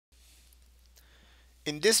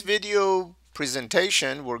In this video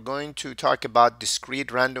presentation, we're going to talk about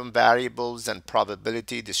discrete random variables and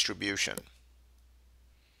probability distribution.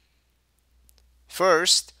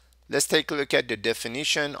 First, let's take a look at the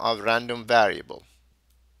definition of random variable.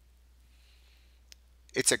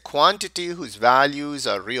 It's a quantity whose values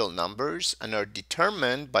are real numbers and are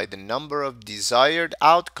determined by the number of desired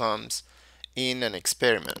outcomes in an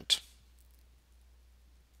experiment.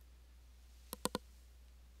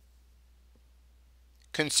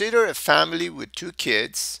 Consider a family with 2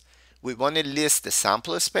 kids. We want to list the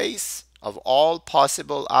sample space of all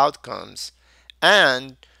possible outcomes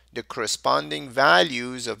and the corresponding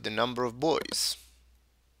values of the number of boys.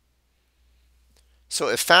 So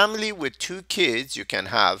a family with 2 kids, you can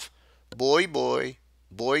have boy boy,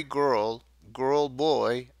 boy girl, girl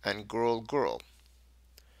boy, and girl girl.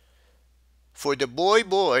 For the boy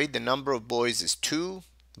boy, the number of boys is 2.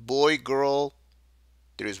 Boy girl,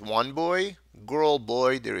 there is 1 boy. Girl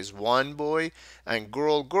boy, there is 1 boy. And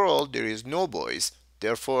girl girl, there is no boys.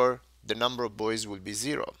 Therefore, the number of boys will be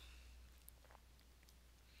 0.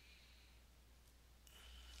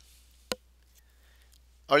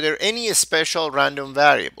 Are there any special random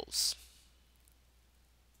variables?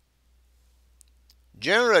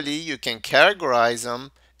 Generally, you can categorize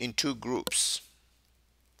them in 2 groups: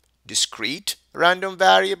 discrete random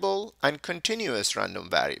variable and continuous random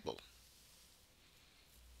variable.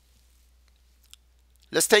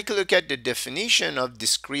 Let's take a look at the definition of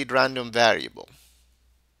discrete random variable.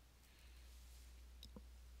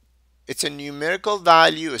 It's a numerical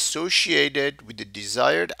value associated with the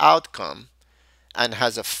desired outcome and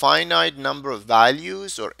has a finite number of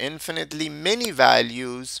values or infinitely many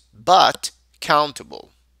values, but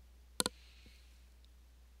countable.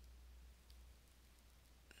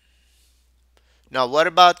 Now, what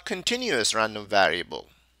about continuous random variable?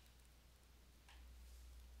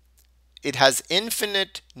 It has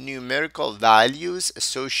infinite numerical values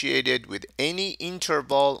associated with any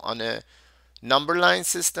interval on a number line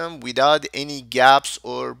system without any gaps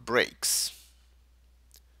or breaks.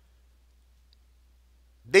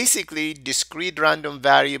 Basically, discrete random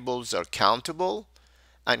variables are countable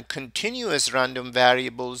and continuous random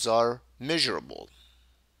variables are measurable.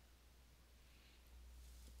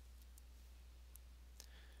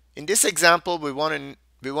 In this example, we want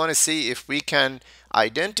to see if we can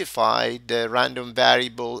identify the random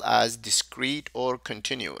variable as discrete or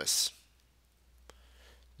continuous.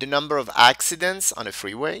 The number of accidents on a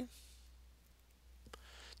freeway,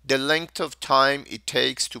 the length of time it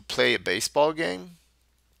takes to play a baseball game,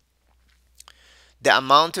 the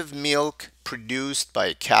amount of milk produced by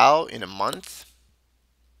a cow in a month,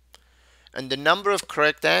 and the number of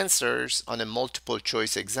correct answers on a multiple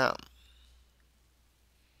choice exam.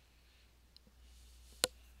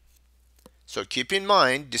 So keep in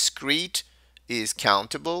mind, discrete is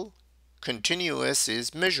countable, continuous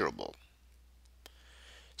is measurable.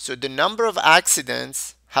 So the number of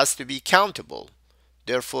accidents has to be countable,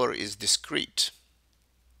 therefore is discrete.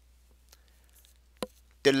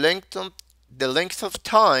 The length of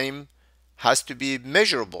time has to be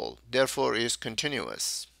measurable, therefore is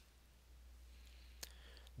continuous.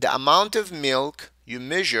 The amount of milk you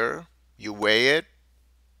measure, you weigh it,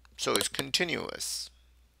 so it's continuous.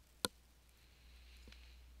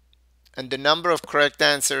 And the number of correct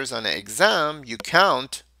answers on an exam, you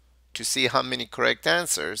count to see how many correct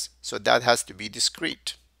answers, so that has to be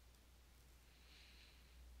discrete.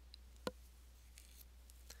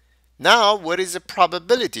 Now, what is a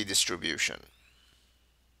probability distribution?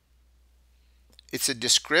 It's a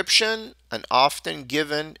description and often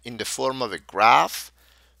given in the form of a graph,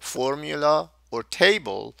 formula, or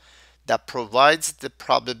table that provides the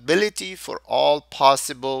probability for all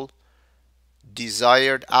possible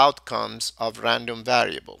desired outcomes of random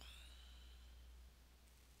variable.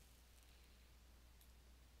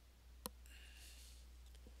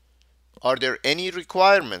 Are there any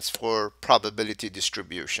requirements for probability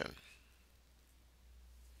distribution?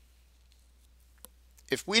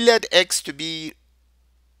 If we let x to be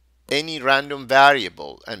any random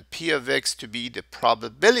variable and p of x to be the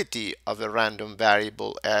probability of a random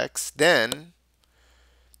variable x, then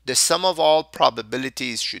the sum of all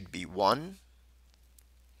probabilities should be 1,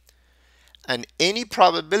 and any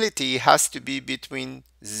probability has to be between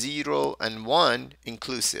 0 and 1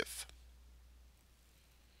 inclusive.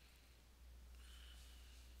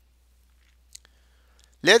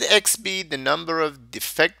 Let x be the number of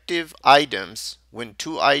defective items when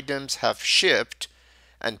 2 items have shipped,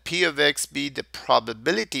 and p of x be the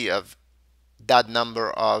probability of that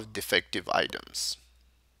number of defective items.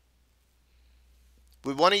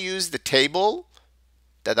 We want to use the table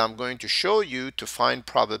that I'm going to show you to find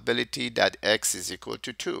probability that x is equal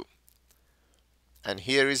to 2. And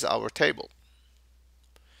here is our table.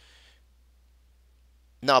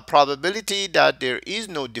 Now, probability that there is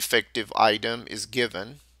no defective item is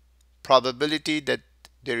given. Probability that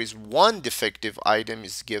there is one defective item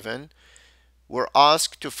is given. We're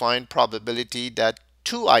asked to find probability that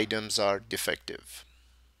 2 items are defective.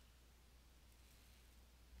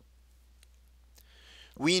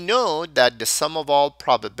 We know that the sum of all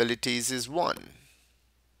probabilities is 1.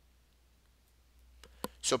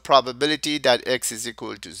 So probability that x is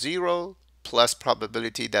equal to 0 plus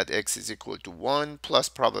probability that x is equal to 1 plus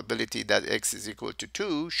probability that x is equal to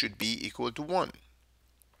 2 should be equal to 1.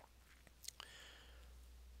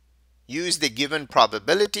 Use the given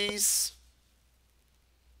probabilities,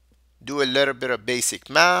 do a little bit of basic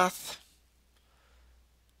math,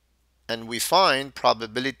 and we find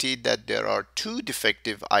probability that there are 2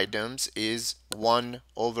 defective items is 1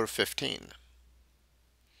 over 15.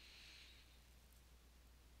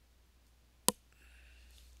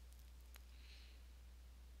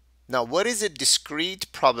 Now, what is a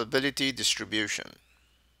discrete probability distribution?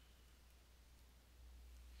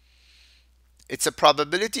 It's a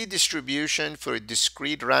probability distribution for a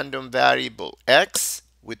discrete random variable x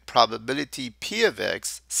with probability p of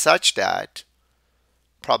x such that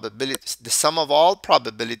the sum of all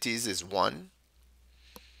probabilities is 1,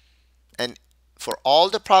 and for all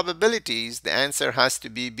the probabilities the answer has to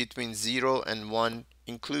be between 0 and 1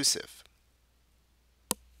 inclusive.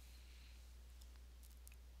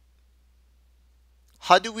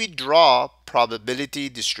 How do we draw probability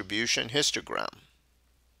distribution histogram?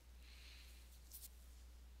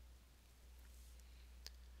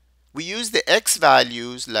 We use the x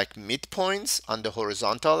values like midpoints on the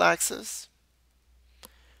horizontal axis,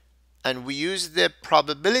 and we use the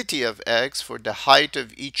probability of x for the height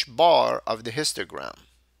of each bar of the histogram.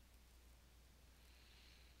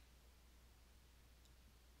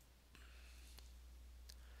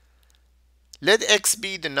 Let x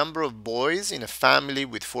be the number of boys in a family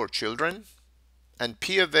with 4 children, and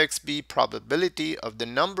p of x be probability of the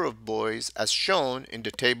number of boys as shown in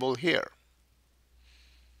the table here.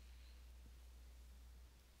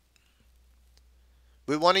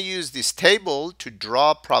 We want to use this table to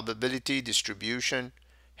draw probability distribution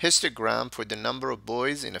histogram for the number of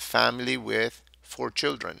boys in a family with 4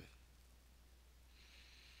 children.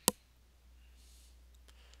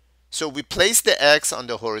 So we place the x on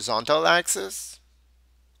the horizontal axis,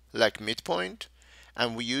 like midpoint,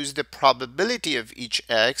 and we use the probability of each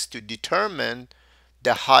x to determine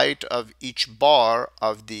the height of each bar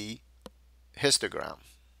of the histogram.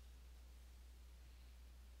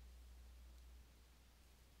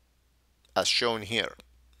 As shown here.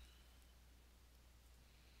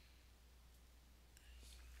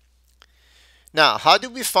 Now, how do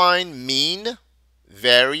we find mean,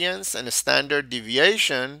 variance, and a standard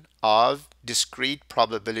deviation of discrete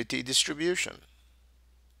probability distribution?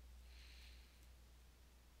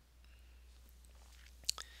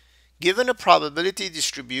 Given a probability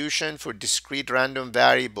distribution for discrete random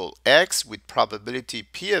variable x with probability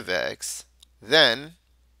p of x, then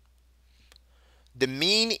the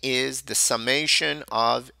mean is the summation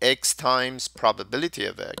of x times probability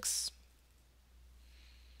of x.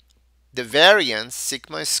 The variance,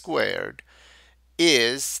 sigma squared,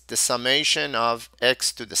 is the summation of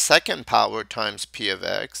x to the second power times p of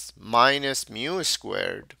x minus mu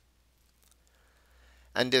squared.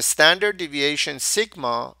 And the standard deviation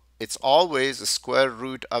sigma, it's always a square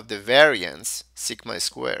root of the variance, sigma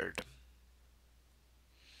squared.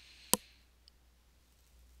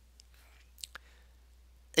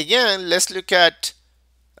 Again, let's look at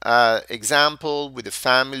example with a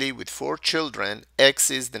family with 4 children. X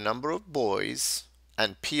is the number of boys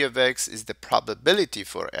and p of x is the probability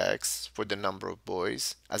for x for the number of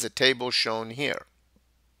boys, as a table shown here.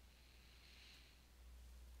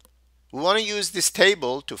 We want to use this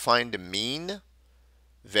table to find the mean,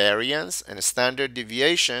 variance, and a standard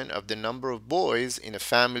deviation of the number of boys in a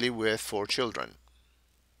family with 4 children.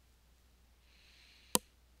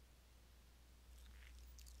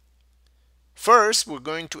 First, we're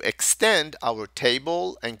going to extend our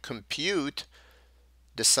table and compute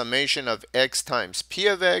the summation of x times p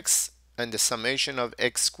of x and the summation of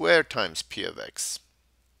x squared times p of x.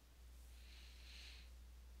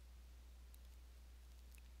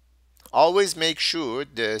 Always make sure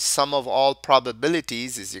the sum of all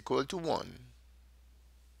probabilities is equal to 1.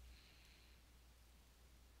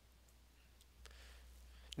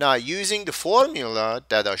 Now, using the formula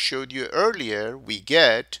that I showed you earlier, we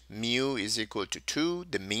get mu is equal to 2,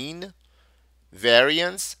 the mean,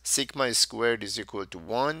 variance, sigma squared is equal to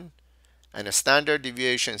 1, and a standard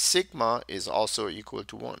deviation sigma is also equal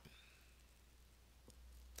to 1.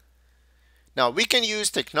 Now we can use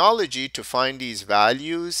technology to find these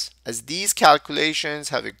values, as these calculations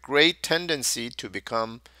have a great tendency to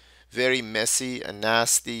become very messy and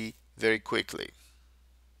nasty very quickly.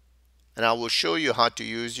 And I will show you how to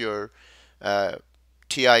use your uh,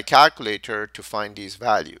 TI calculator to find these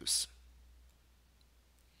values.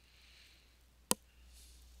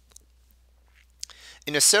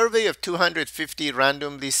 In a survey of 250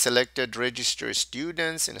 randomly selected registered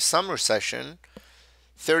students in a summer session,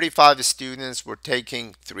 35 students were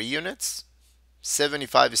taking 3 units,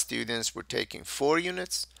 75 students were taking 4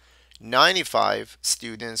 units, 95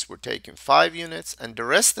 students were taking 5 units, and the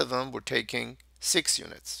rest of them were taking 6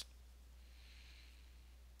 units.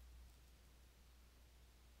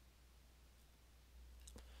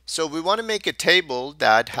 So we want to make a table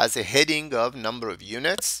that has a heading of number of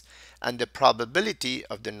units and the probability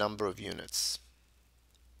of the number of units.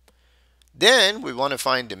 Then we want to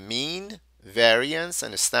find the mean, variance,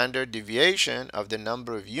 and the standard deviation of the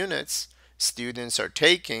number of units students are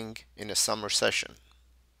taking in a summer session.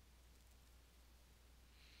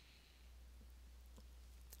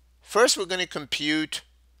 First, we're going to compute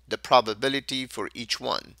the probability for each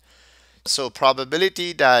one. So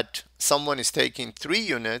probability that someone is taking 3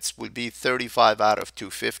 units will be 35 out of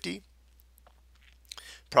 250.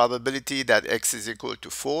 Probability that x is equal to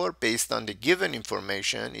 4 based on the given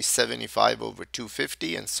information is 75 over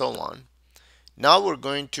 250, and so on. Now we're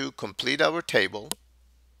going to complete our table.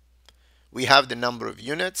 We have the number of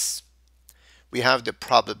units. We have the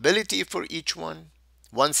probability for each one.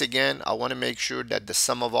 Once again, I want to make sure that the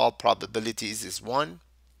sum of all probabilities is 1.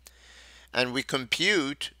 And we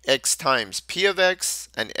compute x times p of x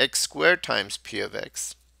and x squared times p of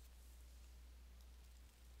x.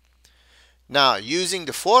 Now, using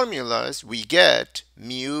the formulas, we get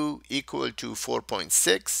mu equal to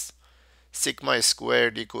 4.6, sigma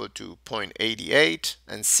squared equal to 0.88,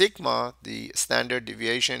 and sigma, the standard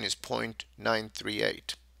deviation, is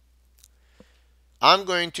 0.938. I'm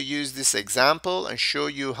going to use this example and show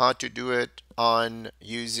you how to do it on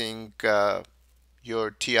using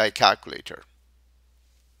your TI calculator.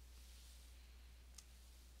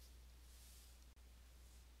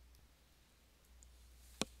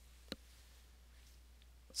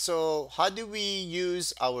 So how do we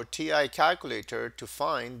use our TI calculator to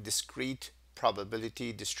find discrete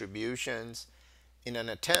probability distributions in an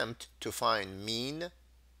attempt to find mean,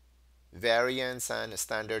 variance, and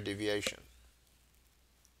standard deviation?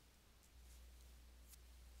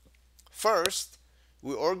 First,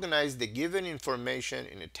 we organize the given information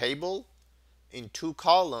in a table in 2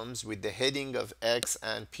 columns with the heading of x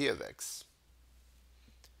and p of x.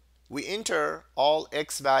 We enter all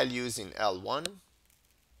x values in L1,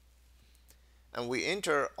 and we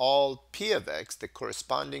enter all p of x, the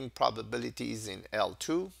corresponding probabilities, in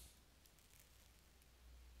L2.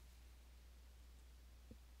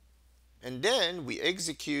 And then we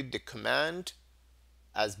execute the command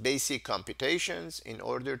as basic computations in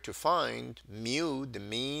order to find mu, the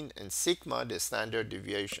mean, and sigma, the standard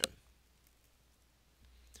deviation.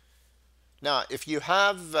 Now, if you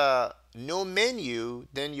have no menu,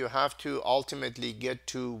 then you have to ultimately get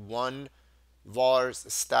to 1 vars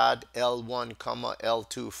stat L1 comma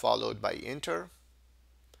L2 followed by enter.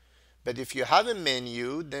 But if you have a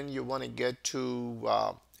menu, then you want to get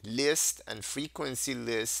to list and frequency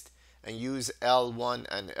list and use L1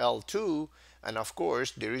 and L2, and of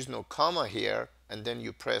course there is no comma here, and then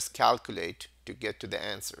you press calculate to get to the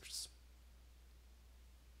answers.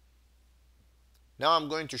 Now I'm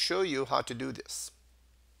going to show you how to do this.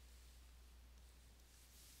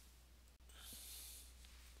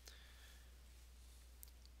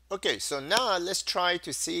 Okay, so now let's try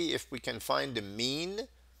to see if we can find the mean,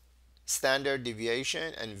 standard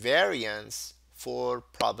deviation, and variance for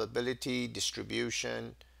probability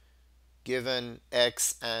distribution given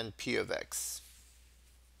x and p of x.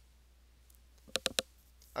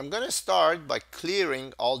 I'm going to start by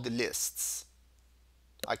clearing all the lists.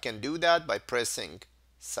 I can do that by pressing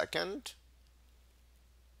second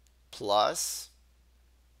plus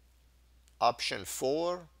option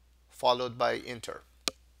 4 followed by enter.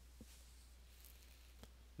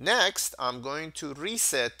 Next, I'm going to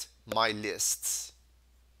reset my lists.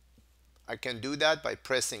 I can do that by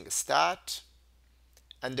pressing stat.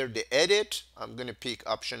 Under the edit, I'm going to pick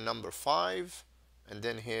option number 5 and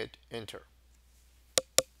then hit enter.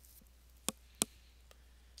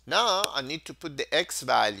 Now I need to put the x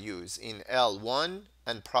values in L1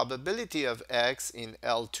 and probability of x in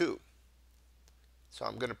L2. So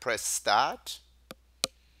I'm going to press stat.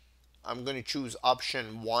 I'm going to choose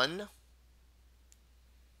option 1.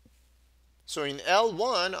 So in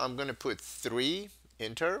L1, I'm going to put 3,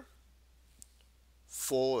 enter,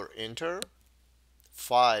 4, enter,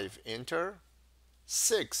 5, enter,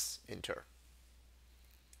 6, enter.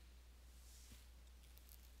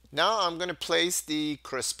 Now I'm going to place the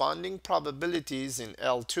corresponding probabilities in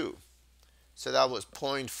L2. So that was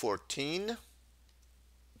 0.14,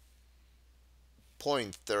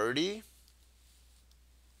 0.30,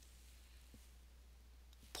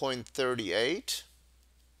 0.38,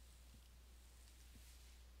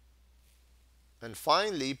 and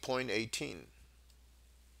finally 0.18.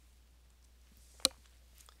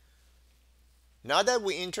 Now that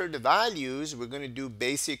we entered the values, we're going to do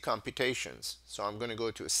basic computations. So I'm going to go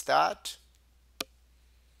to Stat.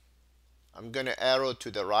 I'm going to arrow to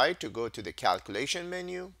the right to go to the calculation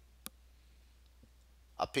menu.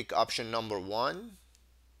 I'll pick option number 1.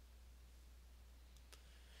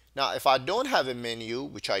 Now if I don't have a menu,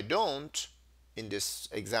 which I don't in this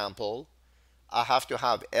example, I have to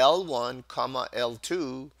have L1 comma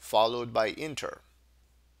L2 followed by enter.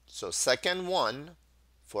 So second 1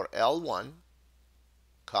 for L1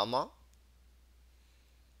 comma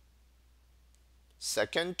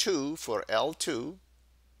second 2 for L2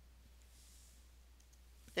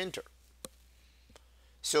 enter.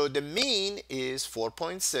 So the mean is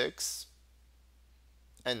 4.6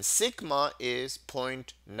 and sigma is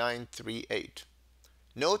 0.938.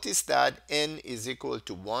 Notice that n is equal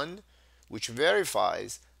to 1, which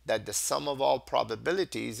verifies that the sum of all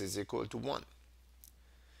probabilities is equal to 1.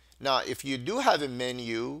 Now if you do have a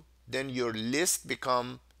menu, then your list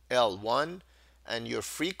become L1 and your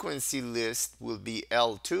frequency list will be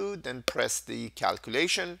L2. Then press the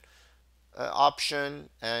calculation option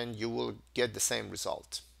and you will get the same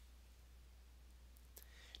result.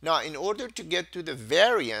 Now in order to get to the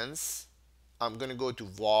variance, I'm going to go to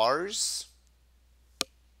vars.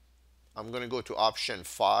 I'm going to go to option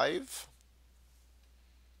 5.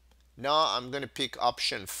 Now I'm going to pick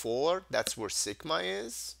option 4. That's where sigma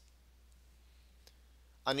is.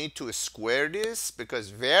 I need to square this because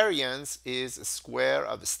variance is a square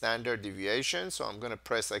of a standard deviation. So I'm going to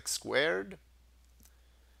press x squared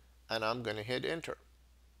and I'm going to hit enter.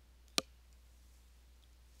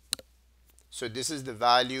 So this is the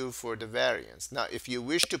value for the variance. Now if you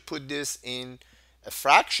wish to put this in a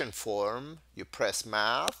fraction form, you press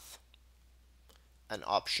math and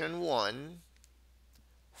option 1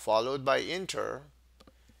 followed by enter,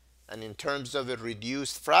 and in terms of a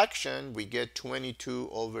reduced fraction we get 22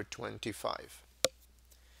 over 25.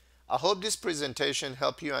 I hope this presentation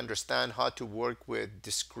helped you understand how to work with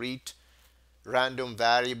discrete random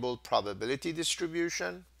variable probability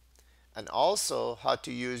distribution and also how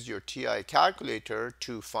to use your TI calculator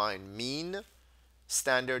to find mean,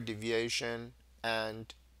 standard deviation,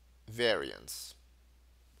 and variance.